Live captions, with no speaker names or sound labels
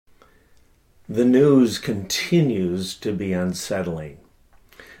The news continues to be unsettling.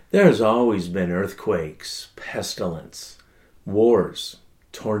 There has always been earthquakes, pestilence, wars,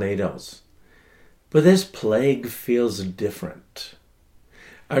 tornadoes. But this plague feels different.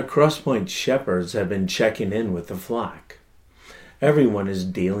 Our Crosspoint shepherds have been checking in with the flock. Everyone is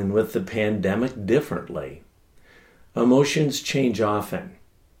dealing with the pandemic differently. Emotions change often,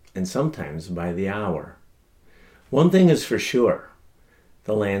 and sometimes by the hour. One thing is for sure.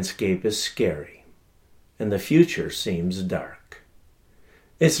 The landscape is scary, and the future seems dark.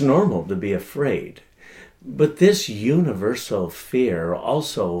 It's normal to be afraid, but this universal fear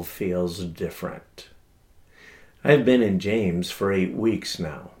also feels different. I've been in James for 8 weeks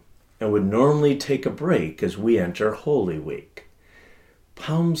now, and would normally take a break as we enter Holy Week.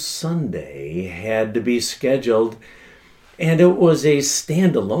 Palm Sunday had to be scheduled, and it was a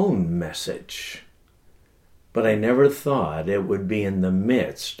standalone message. But I never thought it would be in the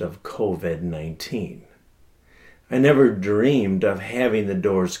midst of COVID-19. I never dreamed of having the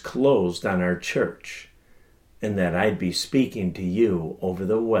doors closed on our church, and that I'd be speaking to you over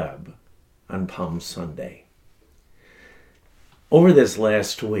the web on Palm Sunday. Over this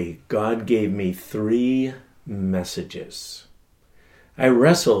last week, God gave me 3 messages. I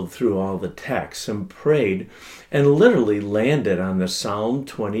wrestled through all the texts and prayed and literally landed on the Psalm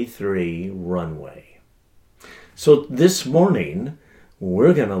 23 runway. So this morning,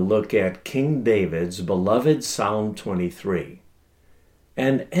 we're going to look at King David's beloved Psalm 23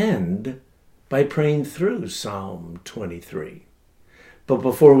 and end by praying through Psalm 23. But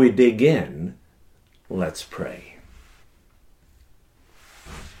before we dig in, let's pray.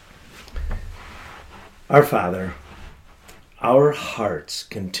 Our Father, our hearts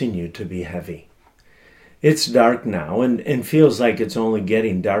continue to be heavy. It's dark now and feels like it's only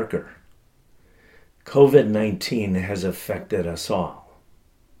getting darker. COVID-19 has affected us all.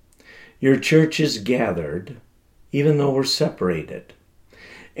 Your church is gathered, even though we're separated.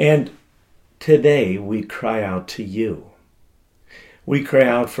 And today we cry out to you. We cry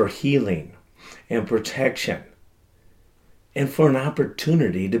out for healing and protection, and for an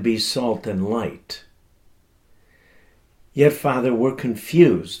opportunity to be salt and light. Yet, Father, we're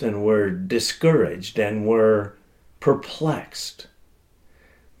confused and we're discouraged and we're perplexed.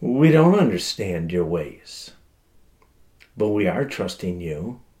 We don't understand your ways, but we are trusting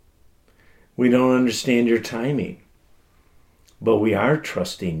you. We don't understand your timing, but we are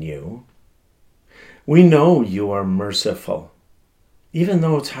trusting you. We know you are merciful, even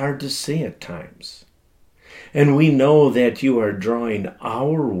though it's hard to see at times. And we know that you are drawing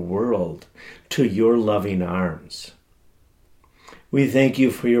our world to your loving arms. We thank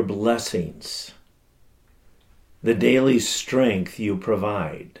you for your blessings, the daily strength you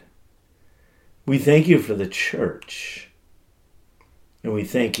provide. We thank you for the church, and we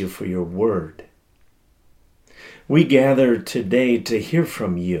thank you for your word. We gather today to hear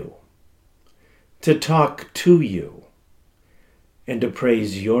from you, to talk to you, and to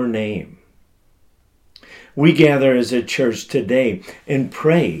praise your name. We gather as a church today and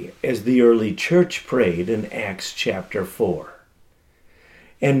pray as the early church prayed in Acts chapter 4.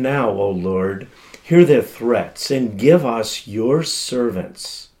 And now, O Lord, hear their threats and give us, your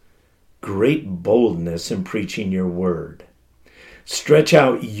servants, great boldness in preaching your word. Stretch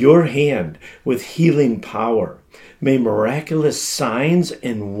out your hand with healing power. May miraculous signs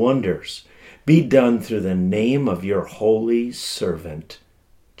and wonders be done through the name of your holy servant,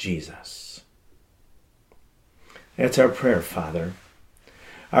 Jesus. That's our prayer, Father.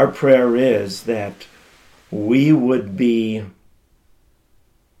 Our prayer is that we would be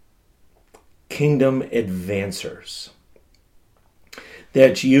kingdom advancers,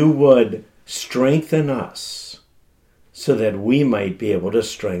 that you would strengthen us so that we might be able to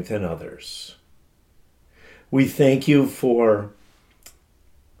strengthen others. We thank you for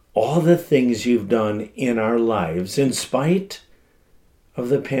all the things you've done in our lives in spite of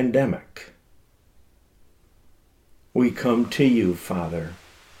the pandemic. We come to you, Father,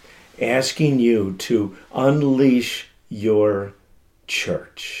 asking you to unleash your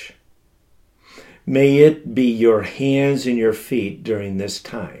church. May it be your hands and your feet during this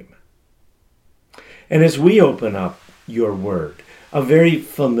time. And as we open up your word, a very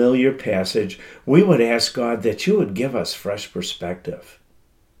familiar passage, we would ask God that you would give us fresh perspective,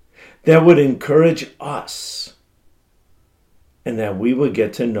 that would encourage us, and that we would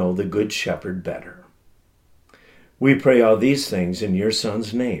get to know the Good Shepherd better. We pray all these things in your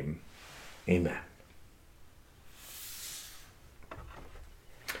Son's name. Amen.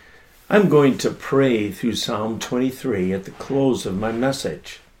 I'm going to pray through Psalm 23 at the close of my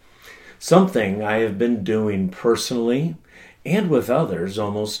message, something I have been doing personally and with others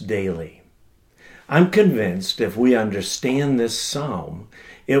almost daily. I'm convinced if we understand this psalm,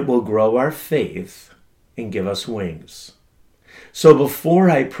 it will grow our faith and give us wings. So before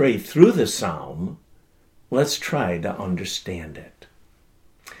I pray through the psalm, let's try to understand it.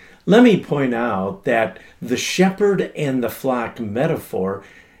 Let me point out that the shepherd and the flock metaphor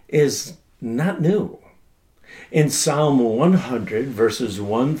is not new. In Psalm 100, verses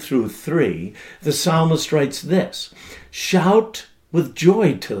 1 through 3, the psalmist writes this: "Shout with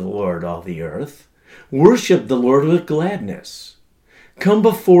joy to the Lord, all the earth. Worship the Lord with gladness. Come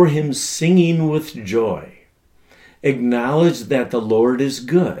before him singing with joy. Acknowledge that the Lord is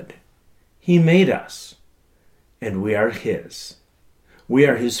good. He made us, and we are his. We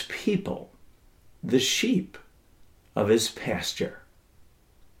are his people, the sheep of his pasture."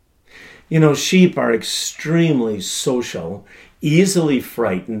 You know, sheep are extremely social, easily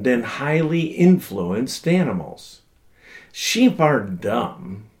frightened, and highly influenced animals. Sheep aren't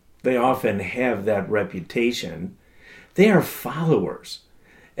dumb. They often have that reputation. They are followers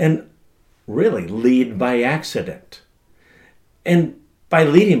and really lead by accident. And by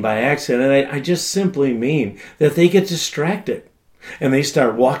leading by accident, I just simply mean that they get distracted and they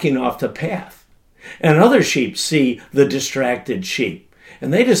start walking off the path. And other sheep see the distracted sheep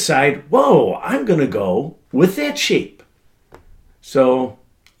and they decide, whoa, I'm going to go with that sheep. So,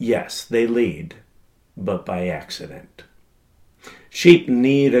 yes, they lead, but by accident. Sheep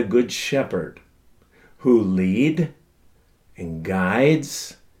need a good shepherd who leads and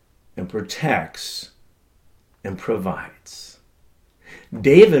guides and protects and provides.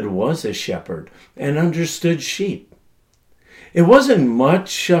 David was a shepherd and understood sheep. It wasn't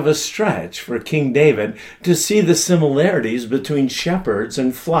much of a stretch for King David to see the similarities between shepherds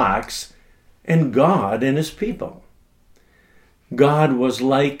and flocks and God and his people. God was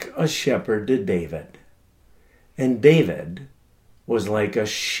like a shepherd to David, and David was like a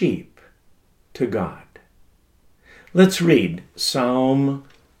sheep to God. Let's read Psalm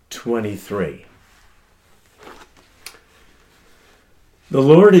 23. The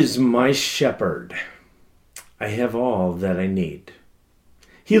Lord is my shepherd. I have all that I need.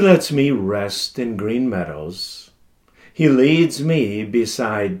 He lets me rest in green meadows. He leads me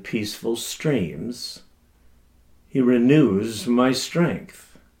beside peaceful streams. He renews my strength.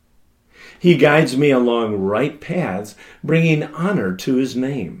 He guides me along right paths, bringing honor to his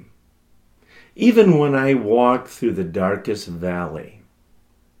name. Even when I walk through the darkest valley,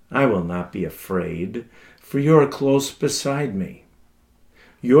 I will not be afraid, for you are close beside me.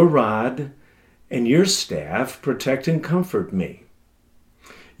 Your rod and your staff protect and comfort me.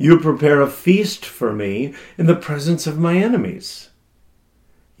 You prepare a feast for me in the presence of my enemies.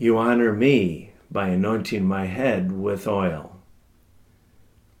 You honor me by anointing my head with oil.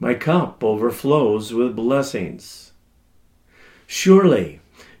 My cup overflows with blessings. Surely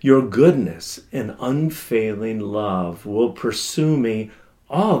your goodness and unfailing love will pursue me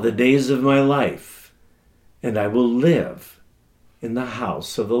all the days of my life, and I will live in the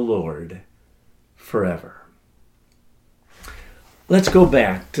house of the Lord forever. Let's go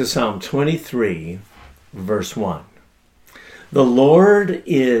back to Psalm 23, verse 1. The Lord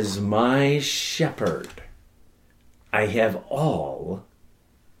is my shepherd. I have all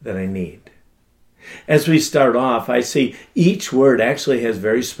that I need. As we start off, I see each word actually has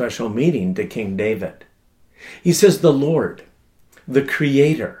very special meaning to King David. He says the Lord, the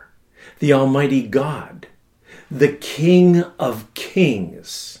Creator, the Almighty God, the King of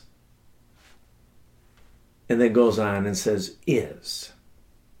Kings. And then goes on and says, is.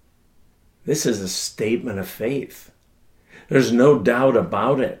 This is a statement of faith. There's no doubt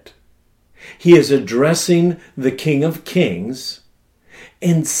about it. He is addressing the King of Kings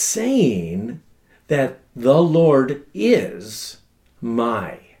and saying that the Lord is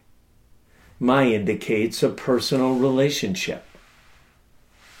my. My indicates a personal relationship.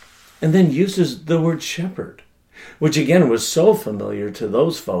 And then uses the word shepherd, which again was so familiar to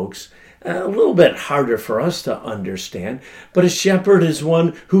those folks, a little bit harder for us to understand, but a shepherd is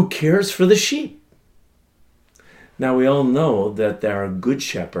one who cares for the sheep. Now we all know that there are good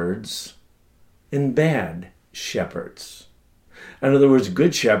shepherds and bad shepherds. In other words,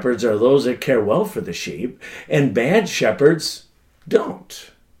 good shepherds are those that care well for the sheep, and bad shepherds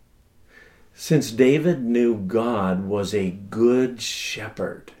don't. Since David knew God was a good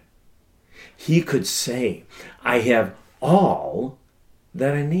shepherd, he could say, I have all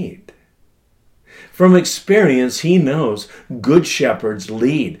that I need. From experience, he knows good shepherds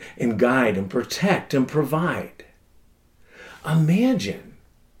lead and guide and protect and provide. Imagine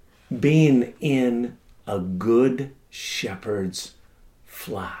being in a good shepherd's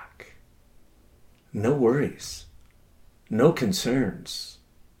flock. No worries, no concerns.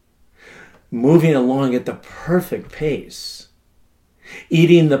 moving along at the perfect pace,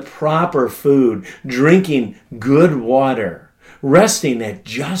 eating the proper food, drinking good water, resting at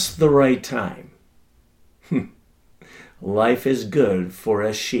just the right time. Life is good for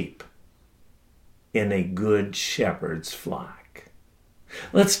a sheep in a good shepherd's flock.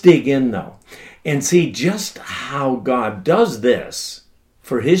 Let's dig in, though, and see just how God does this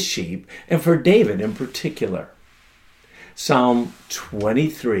for his sheep and for David in particular. Psalm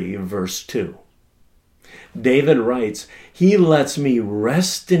 23, verse 2. David writes, "He lets me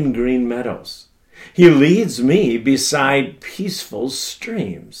rest in green meadows. He leads me beside peaceful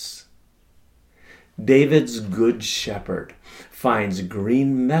streams." David's good shepherd finds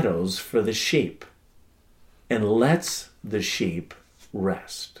green meadows for the sheep and lets the sheep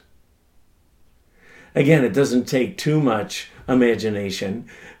rest. Again, it doesn't take too much imagination,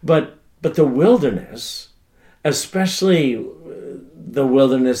 but the wilderness, especially the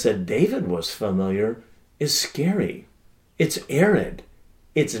wilderness that David was familiar, is scary. It's arid.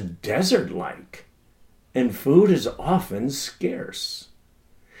 It's desert-like. And food is often scarce.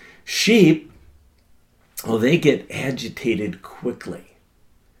 Sheep, they get agitated quickly.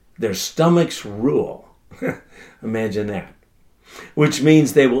 Their stomachs rule. Imagine that. Which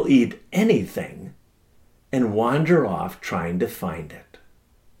means they will eat anything and wander off trying to find it.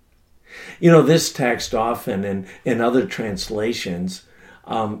 This text often in other translations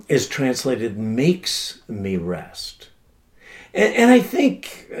is translated "makes me rest." And I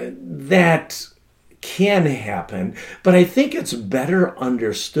think that can happen, but I think it's better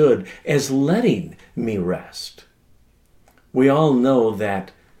understood as letting me rest. We all know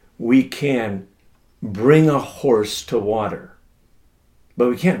that we can bring a horse to water, but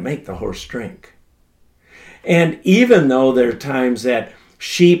we can't make the horse drink. And even though there are times that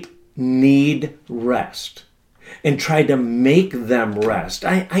sheep need rest and try to make them rest,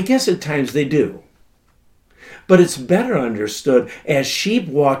 I guess at times they do. But it's better understood as sheep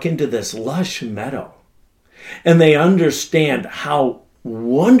walk into this lush meadow and they understand how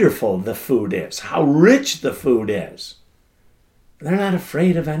wonderful the food is, how rich the food is. They're not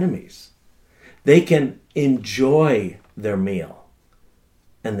afraid of enemies. They can enjoy their meal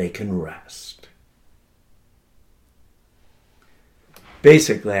and they can rest.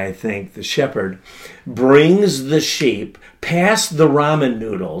 Basically, I think the shepherd brings the sheep past the ramen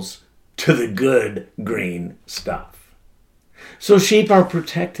noodles to the good green stuff. So sheep are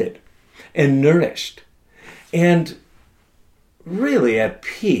protected and nourished and really at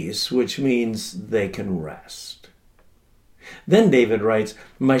peace, which means they can rest. Then David writes,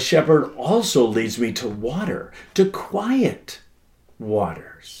 "My shepherd also leads me to water, to quiet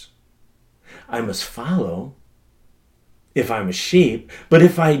waters." I must follow if I'm a sheep, but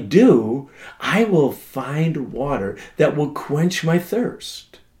if I do, I will find water that will quench my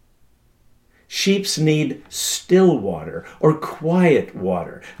thirst. Sheep need still water or quiet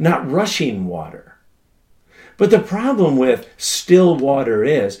water, not rushing water. But the problem with still water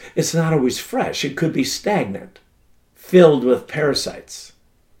is it's not always fresh. It could be stagnant, filled with parasites.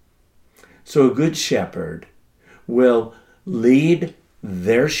 So a good shepherd will lead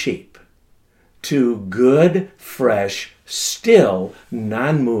their sheep to good, fresh, still,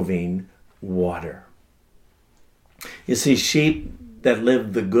 non-moving water. You see, sheep that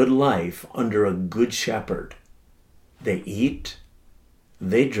live the good life under a good shepherd, they eat,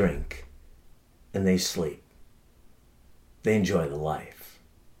 they drink, and they sleep. They enjoy the life.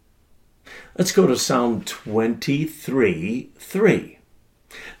 Let's go to Psalm 23:3.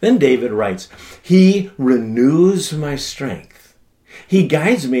 Then David writes, "He renews my strength. He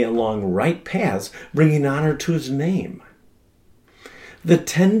guides me along right paths, bringing honor to his name." The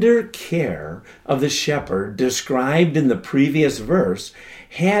tender care of the shepherd described in the previous verse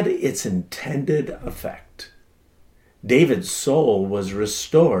had its intended effect. David's soul was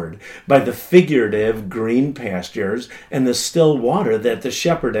restored by the figurative green pastures and the still water that the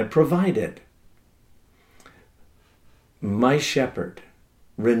shepherd had provided. My shepherd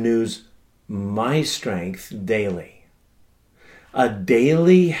renews my strength daily. A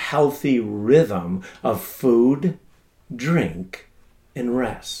daily healthy rhythm of food, drink, and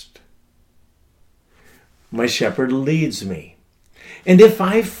rest. My shepherd leads me, and if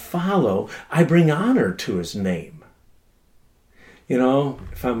I follow, I bring honor to his name.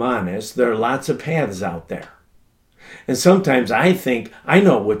 If I'm honest, there are lots of paths out there. And sometimes I think I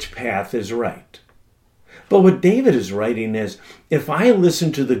know which path is right. But what David is writing is, if I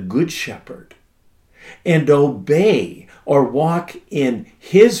listen to the good shepherd and obey or walk in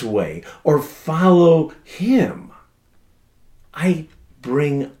his way or follow him, I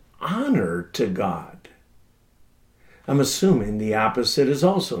bring honor to God. I'm assuming the opposite is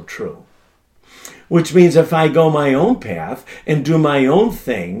also true. Which means if I go my own path and do my own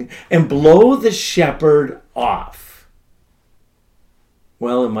thing and blow the shepherd off,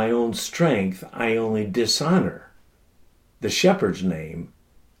 well, in my own strength, I only dishonor the shepherd's name,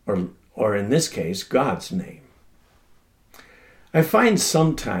 or in this case, God's name. I find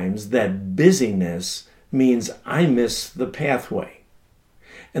sometimes that busyness means I miss the pathway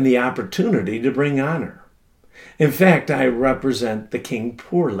and the opportunity to bring honor. In fact, I represent the king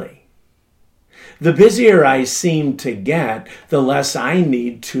poorly. The busier I seem to get, the less I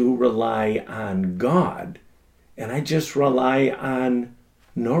need to rely on God, and I just rely on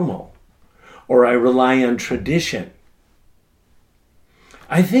normal, or I rely on tradition.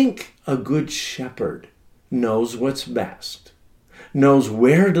 I think a good shepherd knows what's best, knows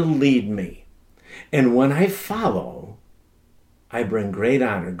where to lead me, and when I follow, I bring great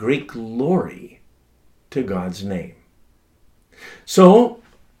honor, great glory to God's name. So,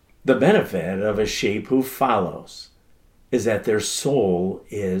 the benefit of a sheep who follows is that their soul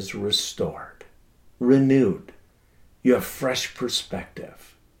is restored, renewed. You have fresh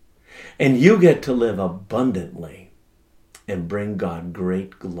perspective. And you get to live abundantly and bring God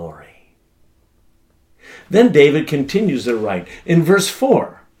great glory. Then David continues to write in verse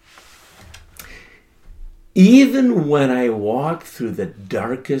 4, even when I walk through the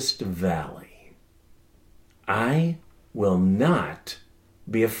darkest valley, I will not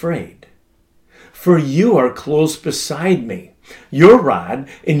be afraid. For you are close beside me. Your rod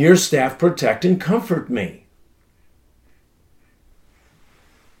and your staff protect and comfort me.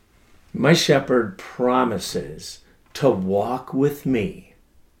 My shepherd promises to walk with me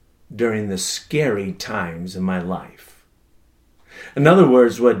during the scary times in my life. In other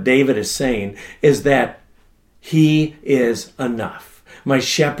words, what David is saying is that he is enough. My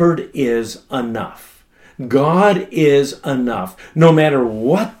shepherd is enough. God is enough, no matter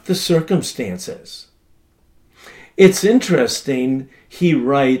what the circumstances. It's interesting, he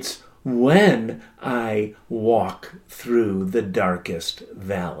writes, when I walk through the darkest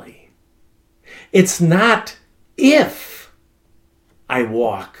valley. It's not if I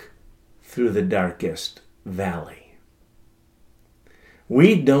walk through the darkest valley.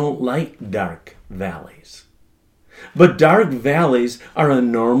 We don't like dark valleys. But dark valleys are a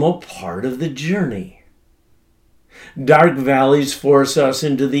normal part of the journey. Dark valleys force us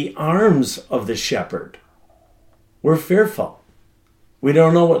into the arms of the shepherd. We're fearful. We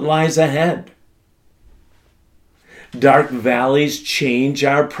don't know what lies ahead. Dark valleys change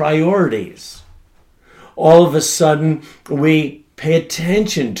our priorities. All of a sudden, we pay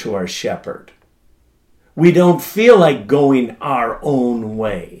attention to our shepherd. We don't feel like going our own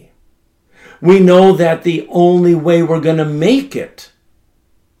way. We know that the only way we're going to make it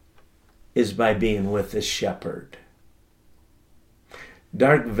is by being with the shepherd.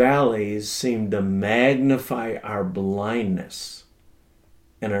 Dark valleys seem to magnify our blindness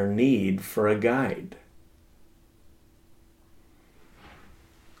and our need for a guide.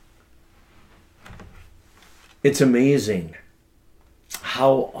 It's amazing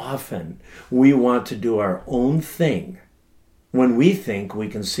how often we want to do our own thing when we think we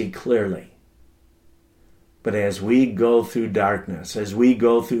can see clearly. But as we go through darkness, as we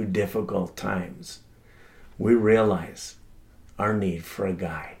go through difficult times, we realize our need for a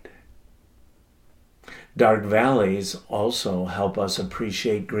guide. Dark valleys also help us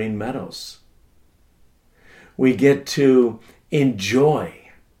appreciate green meadows. We get to enjoy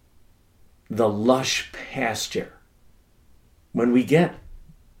the lush pasture when we get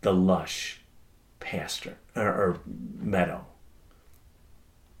the lush pasture or meadow.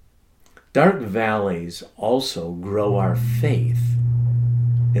 Dark valleys also grow our faith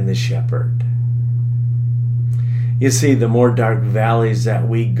in the shepherd. You see, the more dark valleys that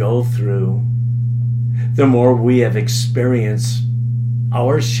we go through, the more we have experienced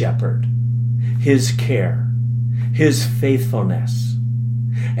our shepherd, his care, his faithfulness.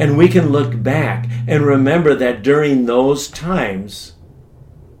 And we can look back and remember that during those times,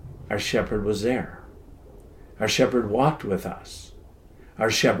 our shepherd was there. Our shepherd walked with us.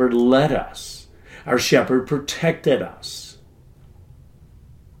 Our shepherd led us. Our shepherd protected us.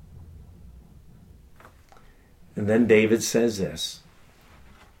 And then David says this,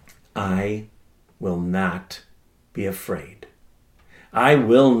 I will not be afraid. I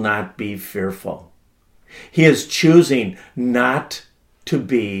will not be fearful. He is choosing not to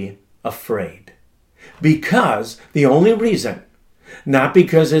be afraid. Because the only reason, not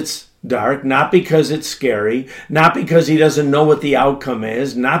because it's dark, not because it's scary, not because he doesn't know what the outcome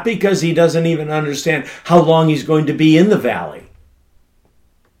is, not because he doesn't even understand how long he's going to be in the valley.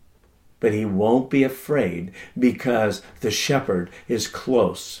 But he won't be afraid because the shepherd is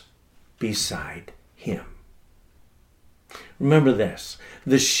close beside him. Remember this,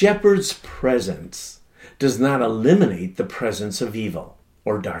 the shepherd's presence does not eliminate the presence of evil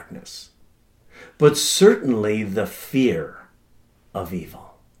or darkness, but certainly the fear of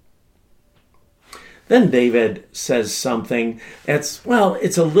evil. Then David says something that's,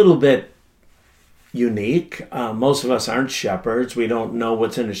 it's a little bit unique. Most of us aren't shepherds. We don't know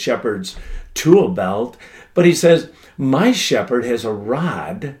what's in a shepherd's tool belt. But he says, my shepherd has a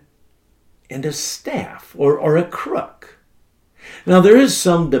rod and a staff or a crook. Now, there is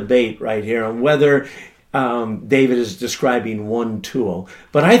some debate right here on whether David is describing one tool,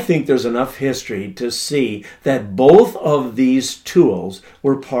 but I think there's enough history to see that both of these tools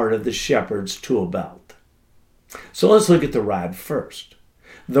were part of the shepherd's tool belt. So let's look at the rod first.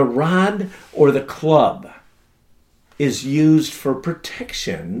 The rod or the club is used for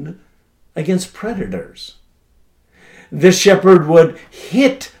protection against predators. The shepherd would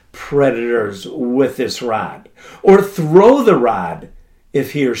hit predators with this rod or throw the rod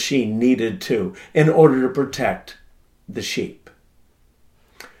if he or she needed to in order to protect the sheep.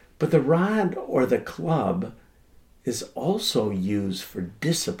 But the rod or the club is also used for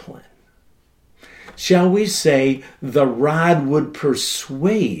discipline. Shall we say the rod would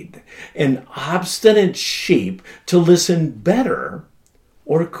persuade an obstinate sheep to listen better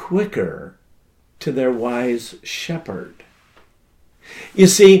or quicker to their wise shepherd? You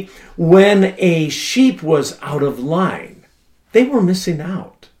see, when a sheep was out of line, they were missing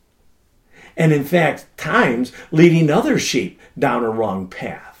out. And in fact, times leading other sheep down a wrong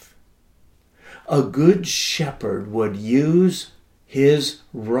path. A good shepherd would use his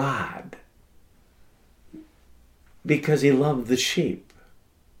rod because he loved the sheep.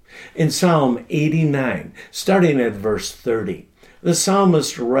 In Psalm 89, starting at verse 30, the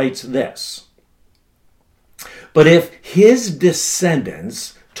psalmist writes this, but if his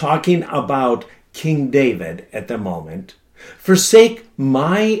descendants, talking about King David at the moment, forsake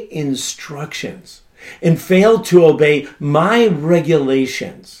my instructions and fail to obey my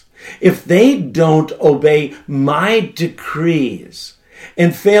regulations, if they don't obey my decrees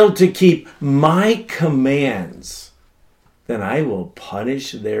and fail to keep my commands, then I will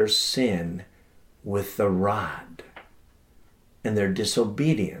punish their sin with the rod and their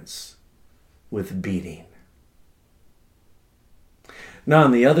disobedience with beating. Now,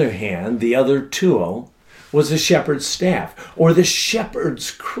 on the other hand, the other tool was the shepherd's staff or the shepherd's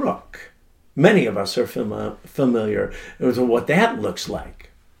crook. Many of us are familiar with what that looks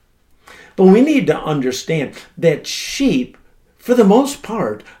like. But we need to understand that sheep, for the most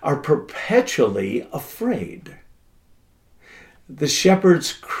part, are perpetually afraid. The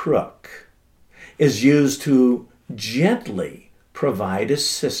shepherd's crook is used to gently provide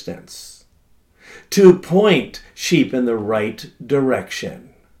assistance, to point sheep in the right direction,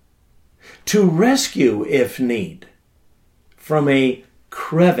 to rescue, if need, from a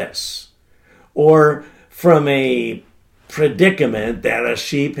crevice or from a predicament that a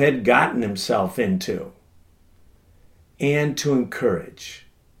sheep had gotten himself into, and to encourage,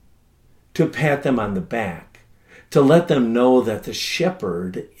 to pat them on the back, to let them know that the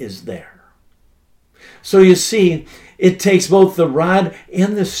shepherd is there. So you see, it takes both the rod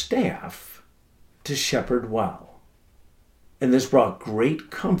and the staff to shepherd well. And this brought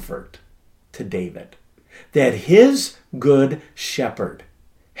great comfort to David, that his good shepherd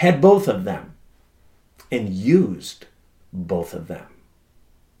had both of them and used both of them.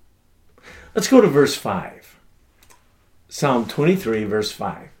 Let's go to verse 5. Psalm 23, verse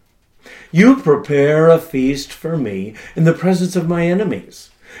 5. You prepare a feast for me in the presence of my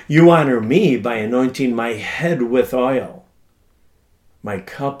enemies. You honor me by anointing my head with oil. My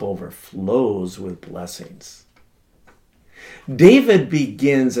cup overflows with blessings. David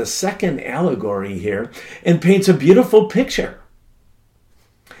begins a second allegory here and paints a beautiful picture.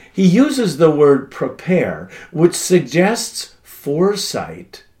 He uses the word prepare, which suggests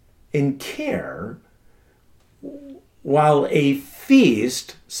foresight and care, while a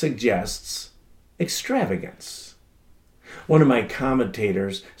feast suggests extravagance. One of my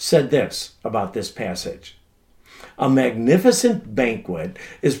commentators said this about this passage. A magnificent banquet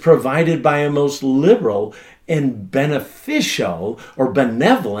is provided by a most liberal and beneficial or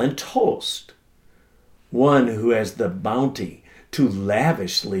benevolent host, one who has the bounty to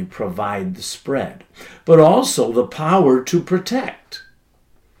lavishly provide the spread, but also the power to protect,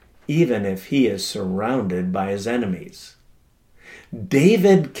 even if he is surrounded by his enemies.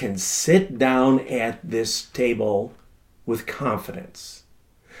 David can sit down at this table with confidence,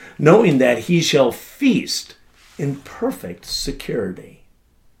 knowing that he shall feast in perfect security.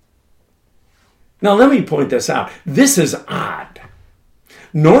 Now let me point this out. This is odd.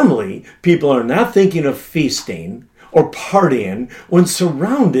 Normally, people are not thinking of feasting or partying when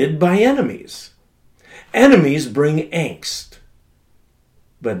surrounded by enemies. Enemies bring angst,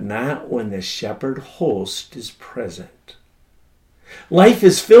 but not when the shepherd host is present. Life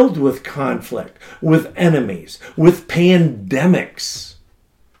is filled with conflict, with enemies, with pandemics.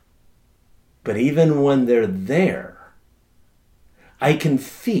 But even when they're there, I can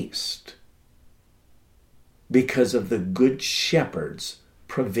feast because of the good shepherd's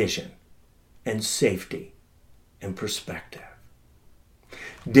provision and safety and perspective.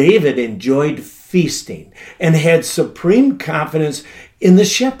 David enjoyed feasting and had supreme confidence in the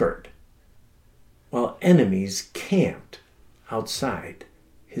shepherd, while enemies camped outside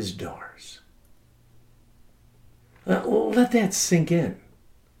his doors. Let that sink in.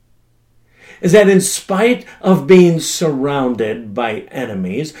 Is that in spite of being surrounded by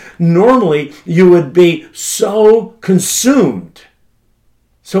enemies, normally you would be so consumed,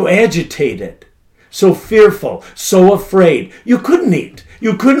 so agitated, so fearful, so afraid. You couldn't eat.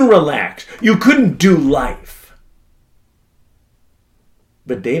 You couldn't relax. You couldn't do life.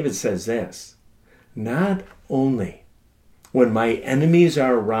 But David says this, not only when my enemies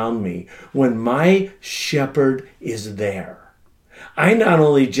are around me, when my shepherd is there, I not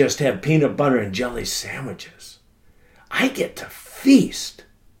only just have peanut butter and jelly sandwiches, I get to feast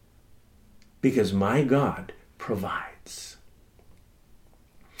because my God provides.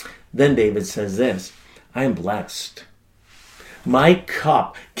 Then David says this, I am blessed. My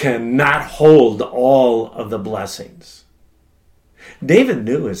cup cannot hold all of the blessings. David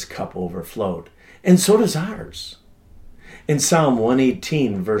knew his cup overflowed, and so does ours. In Psalm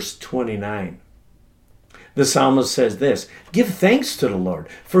 118, verse 29, the psalmist says this, give thanks to the Lord,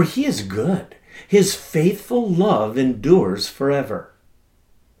 for he is good. His faithful love endures forever.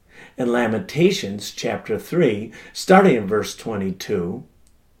 In Lamentations chapter 3, starting in verse 22,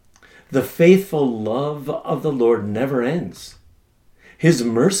 the faithful love of the Lord never ends. His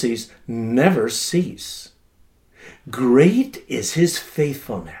mercies never cease. Great is his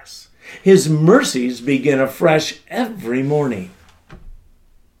faithfulness. His mercies begin afresh every morning.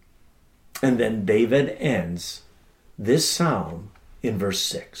 And then David ends this psalm in verse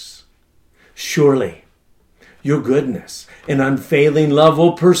 6. Surely your goodness and unfailing love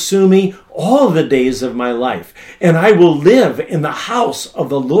will pursue me all the days of my life, and I will live in the house of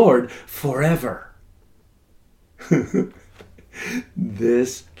the Lord forever.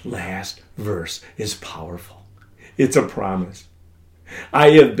 This last verse is powerful. It's a promise.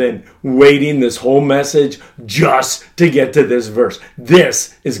 I have been waiting this whole message just to get to this verse.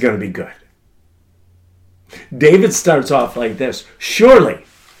 This is going to be good. David starts off like this. Surely,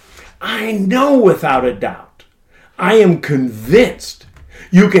 I know without a doubt, I am convinced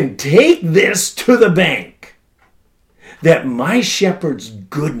you can take this to the bank, that my shepherd's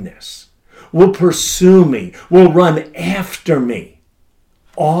goodness will pursue me, will run after me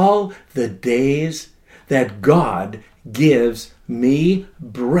all the days that God gives me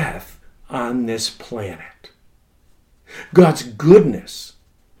breath on this planet. God's goodness,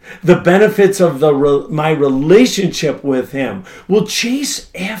 the benefits of my relationship with him will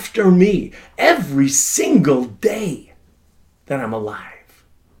chase after me every single day that I'm alive.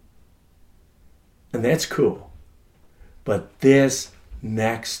 And that's cool. But this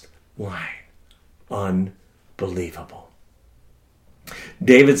next line, unbelievable.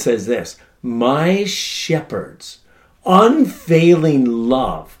 David says this, my shepherd's unfailing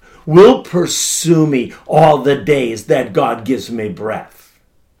love will pursue me all the days that God gives me breath.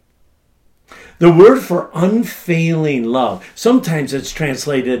 The word for unfailing love, sometimes it's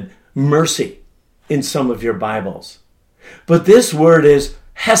translated mercy in some of your Bibles. But this word is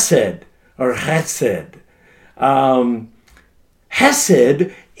hesed or chesed.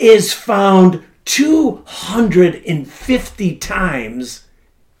 Hesed is found 250 times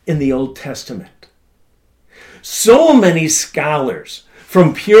in the Old Testament. So many scholars,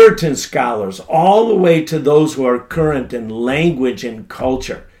 from Puritan scholars all the way to those who are current in language and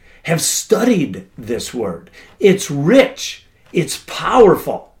culture, have studied this word. It's rich, it's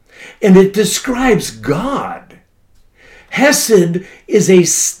powerful, and it describes God. Hesed is a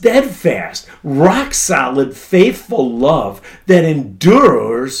steadfast, rock-solid, faithful love that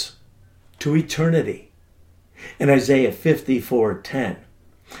endures to eternity. In Isaiah 54:10,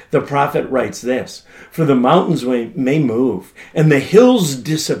 the prophet writes this, for the mountains may move and the hills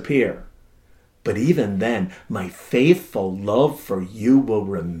disappear, but even then my faithful love for you will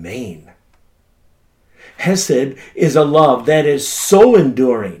remain. Hesed is a love that is so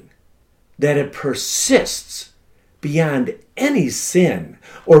enduring that it persists beyond any sin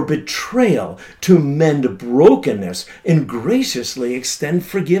or betrayal to mend brokenness and graciously extend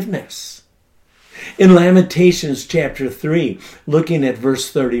forgiveness. In Lamentations chapter 3, looking at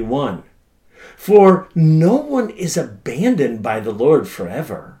verse 31, for no one is abandoned by the Lord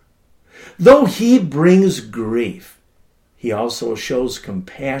forever. Though he brings grief, he also shows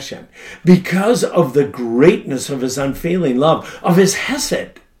compassion because of the greatness of his unfailing love, of his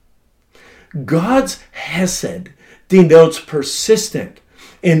hesed. God's hesed denotes persistent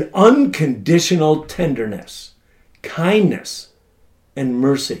and unconditional tenderness, kindness, and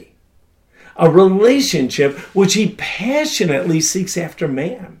mercy, a relationship which he passionately seeks after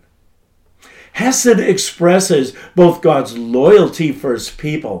man. Hesed expresses both God's loyalty for his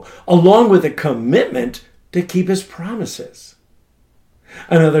people, along with a commitment to keep his promises.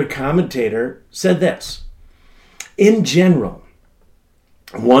 Another commentator said this, in general,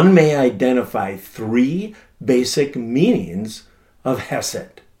 one may identify three basic meanings of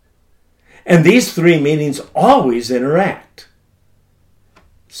hesed. And these three meanings always interact: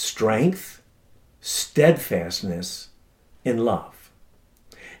 strength, steadfastness, and love.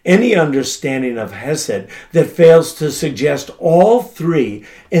 Any understanding of hesed that fails to suggest all three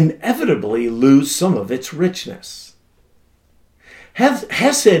inevitably lose some of its richness.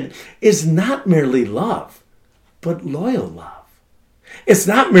 Hesed is not merely love, but loyal love. It's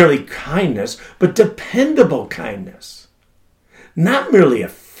not merely kindness, but dependable kindness. Not merely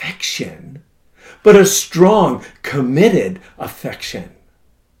affection, but a strong, committed affection.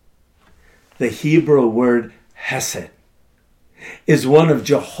 The Hebrew word hesed is one of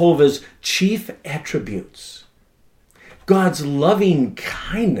Jehovah's chief attributes. God's loving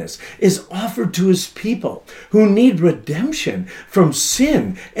kindness is offered to his people who need redemption from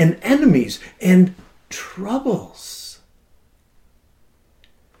sin and enemies and troubles.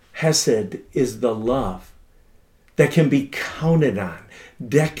 Hesed is the love that can be counted on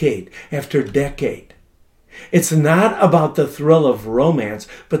decade after decade. It's not about the thrill of romance,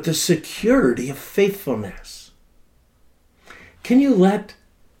 but the security of faithfulness. Can you let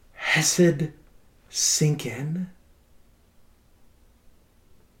hesed sink in?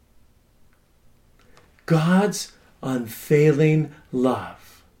 God's unfailing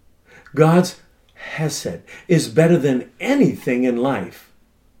love, God's hesed, is better than anything in life.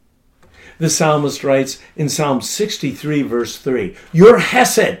 The psalmist writes in Psalm 63, verse 3, your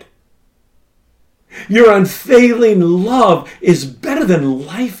hesed, your unfailing love is better than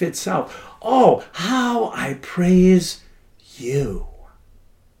life itself. Oh, how I praise you.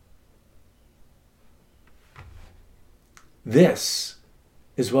 This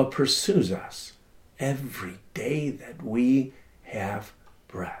is what pursues us every day that we have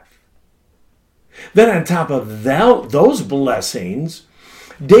breath. Then on top of those blessings,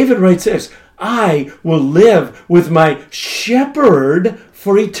 David writes this, I will live with my shepherd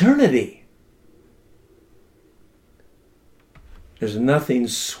for eternity. There's nothing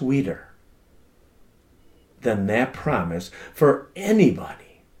sweeter than that promise for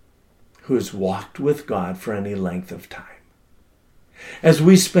anybody who has walked with God for any length of time. As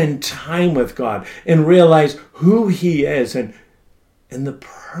we spend time with God and realize who he is and the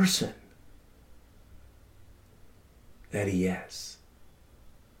person that he is,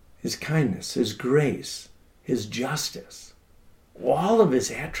 his kindness, his grace, his justice, all of his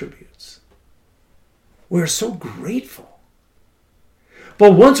attributes, we're so grateful.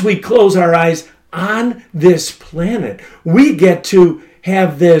 But once we close our eyes on this planet, we get to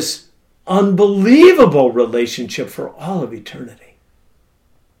have this unbelievable relationship for all of eternity.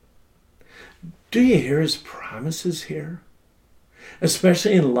 Do you hear his promises here?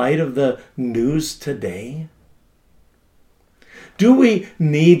 Especially in light of the news today? Do we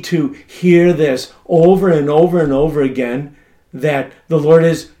need to hear this over and over and over again, that the Lord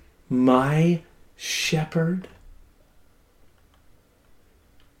is my shepherd?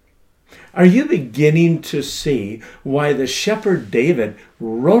 Are you beginning to see why the shepherd David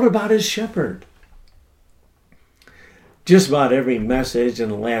wrote about his shepherd? Just about every message in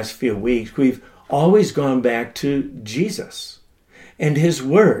the last few weeks, we've always gone back to Jesus and his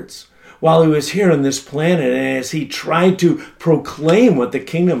words while he was here on this planet and as he tried to proclaim what the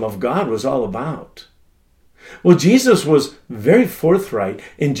kingdom of God was all about. Well, Jesus was very forthright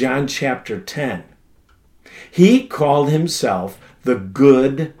in John chapter 10. He called himself the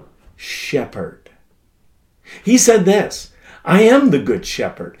Good Shepherd. He said this, I am the Good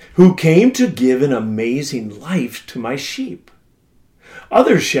Shepherd who came to give an amazing life to my sheep.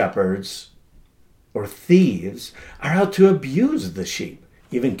 Other shepherds or thieves are out to abuse the sheep,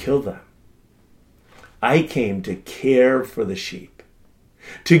 even kill them. I came to care for the sheep,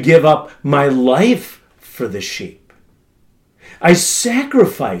 to give up my life for the sheep. I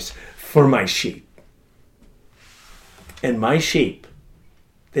sacrifice for my sheep. And my sheep,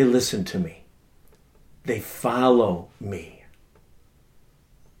 they listen to me. They follow me.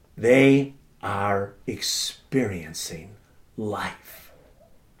 They are experiencing life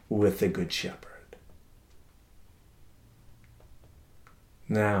with the Good Shepherd.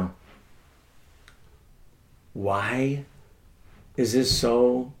 Now, why is this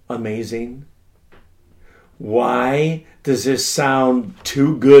so amazing? Why does this sound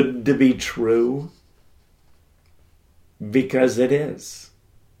too good to be true? Because it is.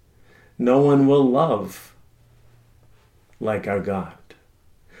 No one will love like our God.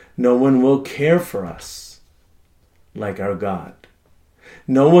 No one will care for us like our God.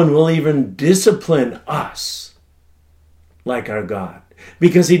 No one will even discipline us like our God.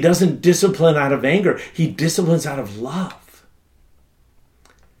 Because he doesn't discipline out of anger. He disciplines out of love.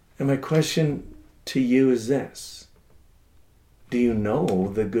 And my question to you is this. Do you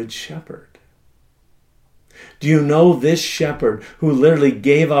know the Good Shepherd? Do you know this shepherd who literally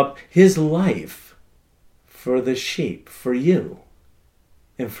gave up his life for the sheep, for you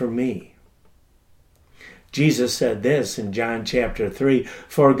and for me? Jesus said this in John chapter 3,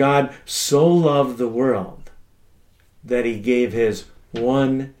 "For God so loved the world that he gave his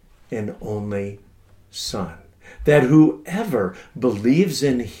one and only Son, that whoever believes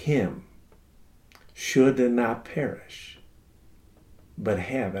in him should not perish, but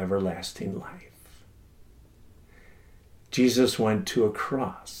have everlasting life." Jesus went to a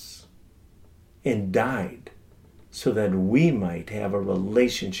cross and died so that we might have a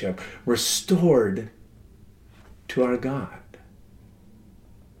relationship restored to our God.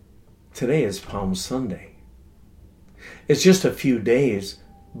 Today is Palm Sunday. It's just a few days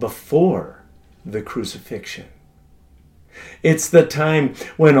before the crucifixion. It's the time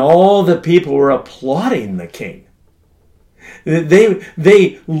when all the people were applauding the king.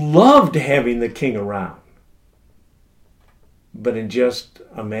 They loved having the king around. But in just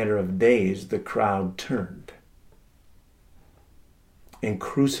a matter of days, the crowd turned and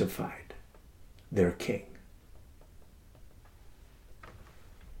crucified their king.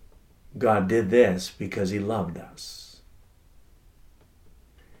 God did this because he loved us.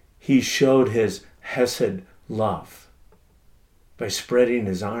 He showed his hesed love by spreading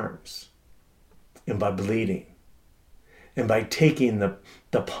his arms and by bleeding and by taking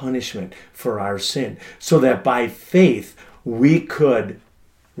the punishment for our sin so that by faith we could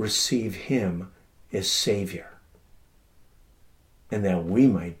receive him as Savior and that we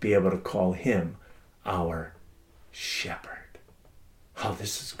might be able to call him our shepherd. Oh,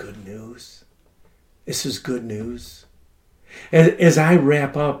 this is good news. This is good news. As I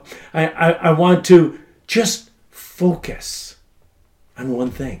wrap up, I want to just focus on one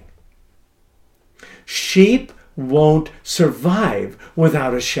thing. Sheep won't survive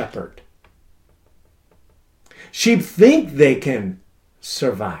without a shepherd. Sheep think they can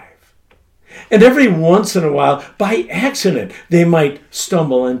survive. And every once in a while, by accident, they might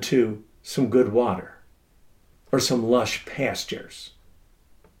stumble into some good water or some lush pastures.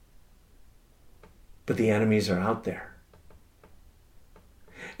 But the enemies are out there.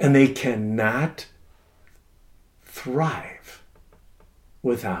 And they cannot thrive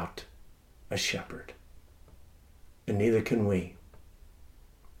without a shepherd. And neither can we.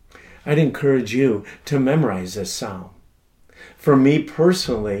 I'd encourage you to memorize this psalm. For me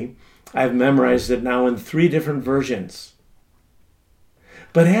personally, I've memorized it now in 3 different versions.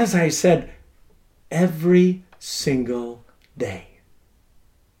 But as I said, every single day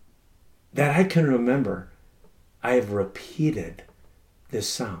that I can remember, I have repeated this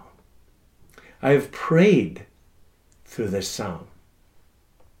psalm. I have prayed through this psalm.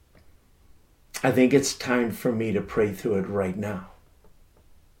 I think it's time for me to pray through it right now.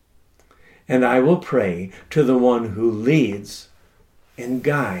 And I will pray to the one who leads and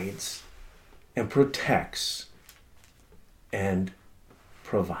guides and protects and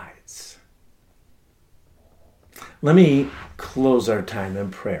provides. Let me close our time in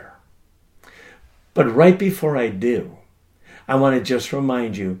prayer. But right before I do, I want to just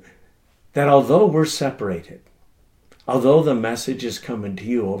remind you that although we're separated, although the message is coming to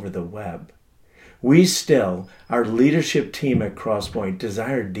you over the web, we still, our leadership team at Crosspoint,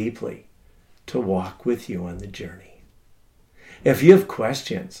 desire deeply to walk with you on the journey. If you have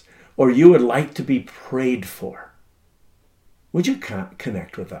questions or you would like to be prayed for, would you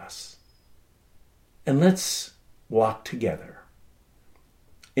connect with us? And let's walk together,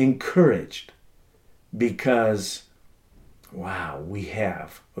 encouraged because wow, we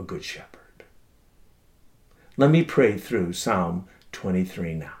have a good shepherd. Let me pray through Psalm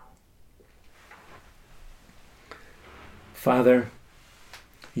 23 now. Father,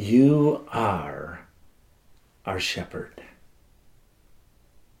 you are our shepherd.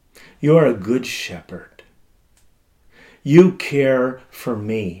 You are a good shepherd. You care for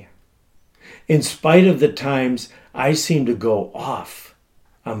me. In spite of the times I seem to go off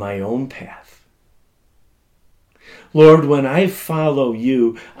on my own path. Lord, when I follow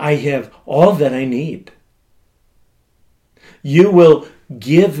you, I have all that I need. You will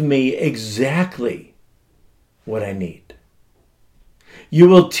give me exactly what I need. You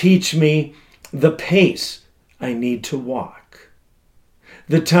will teach me the pace I need to walk,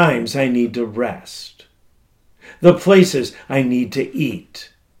 the times I need to rest, the places I need to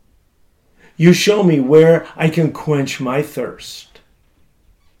eat. You show me where I can quench my thirst.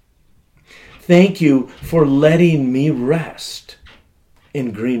 Thank you for letting me rest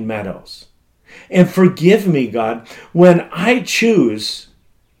in green meadows. And forgive me, God, when I choose,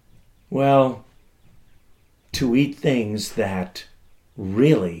 to eat things that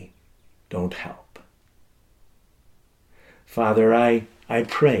really don't help. Father, I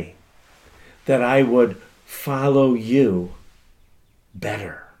pray that I would follow you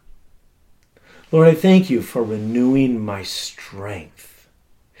better. Lord, I thank you for renewing my strength.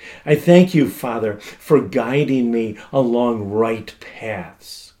 I thank you, Father, for guiding me along right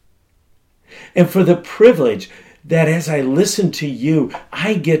paths. And for the privilege that as I listen to you,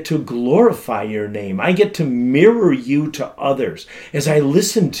 I get to glorify your name. I get to mirror you to others as I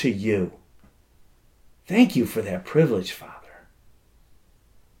listen to you. Thank you for that privilege, Father.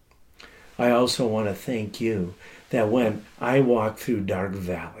 I also want to thank you that when I walk through dark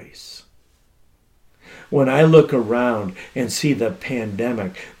valleys, when I look around and see the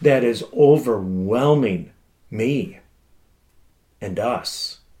pandemic that is overwhelming me and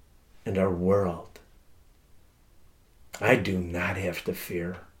us and our world, I do not have to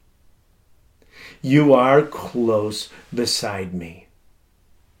fear. You are close beside me.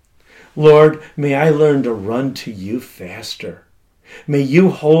 Lord, may I learn to run to you faster. May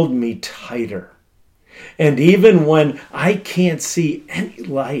you hold me tighter. And even when I can't see any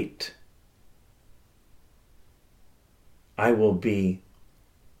light, I will be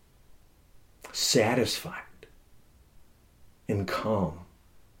satisfied and calm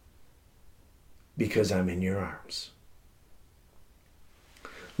because I'm in your arms.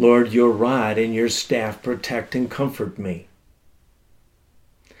 Lord, your rod and your staff protect and comfort me.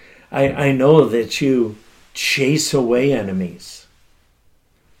 I know that you chase away enemies,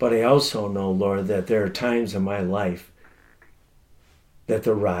 but I also know, Lord, that there are times in my life that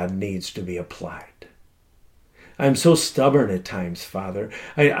the rod needs to be applied. I'm so stubborn at times, Father.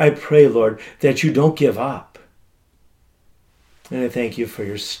 I pray, Lord, that you don't give up. And I thank you for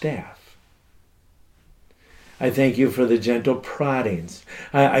your staff. I thank you for the gentle proddings.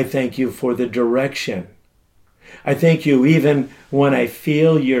 I thank you for the direction. I thank you even when I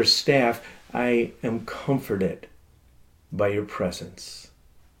feel your staff, I am comforted by your presence.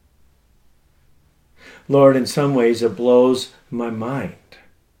 Lord, in some ways it blows my mind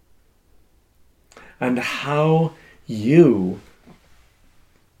and how you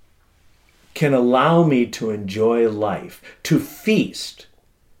can allow me to enjoy life, to feast,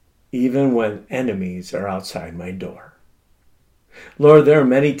 even when enemies are outside my door. Lord, there are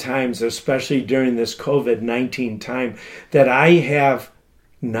many times, especially during this COVID-19 time, that I have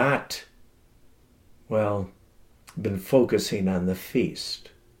not, been focusing on the feast.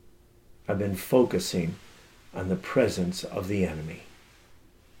 I've been focusing on the presence of the enemy.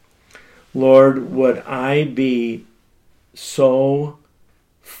 Lord, would I be so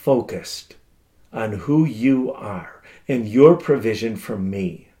focused on who you are and your provision for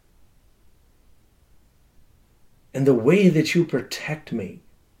me and the way that you protect me,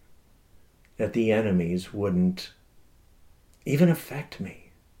 that the enemies wouldn't even affect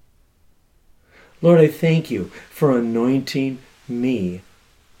me. Lord, I thank you for anointing me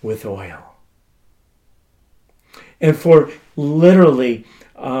with oil and for literally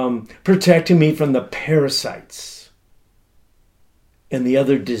protecting me from the parasites and the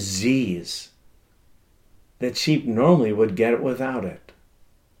other disease that sheep normally would get without it.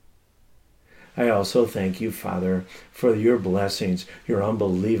 I also thank you, Father, for your blessings, your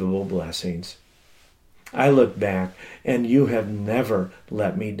unbelievable blessings. I look back and you have never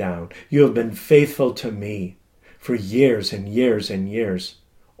let me down. You have been faithful to me for years and years and years,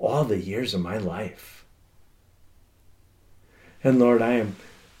 all the years of my life. And Lord, I am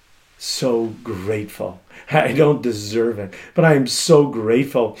so grateful. I don't deserve it, but I am so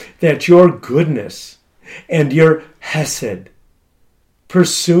grateful that your goodness and your hesed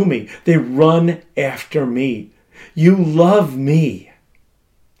pursue me. They run after me. You love me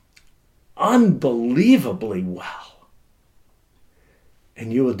unbelievably well.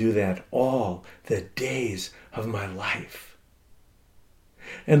 And you will do that all the days of my life.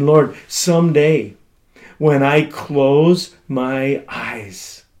 And Lord, someday when I close my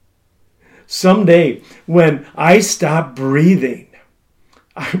eyes, someday when I stop breathing,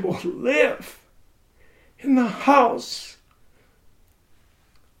 I will live in the house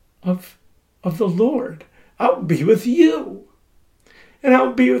of the Lord. I'll be with you, and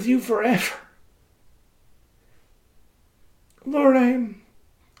I'll be with you forever. Lord,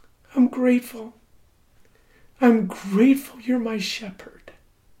 I'm grateful. I'm grateful you're my shepherd.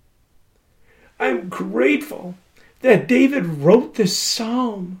 I'm grateful that David wrote this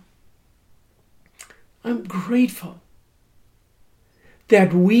psalm. I'm grateful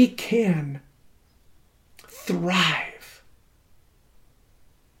that we can thrive.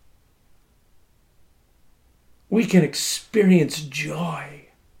 We can experience joy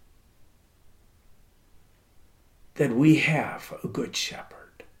that we have a good shepherd.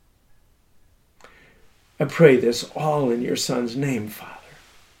 I pray this all in your Son's name, Father.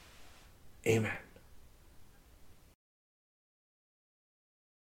 Amen.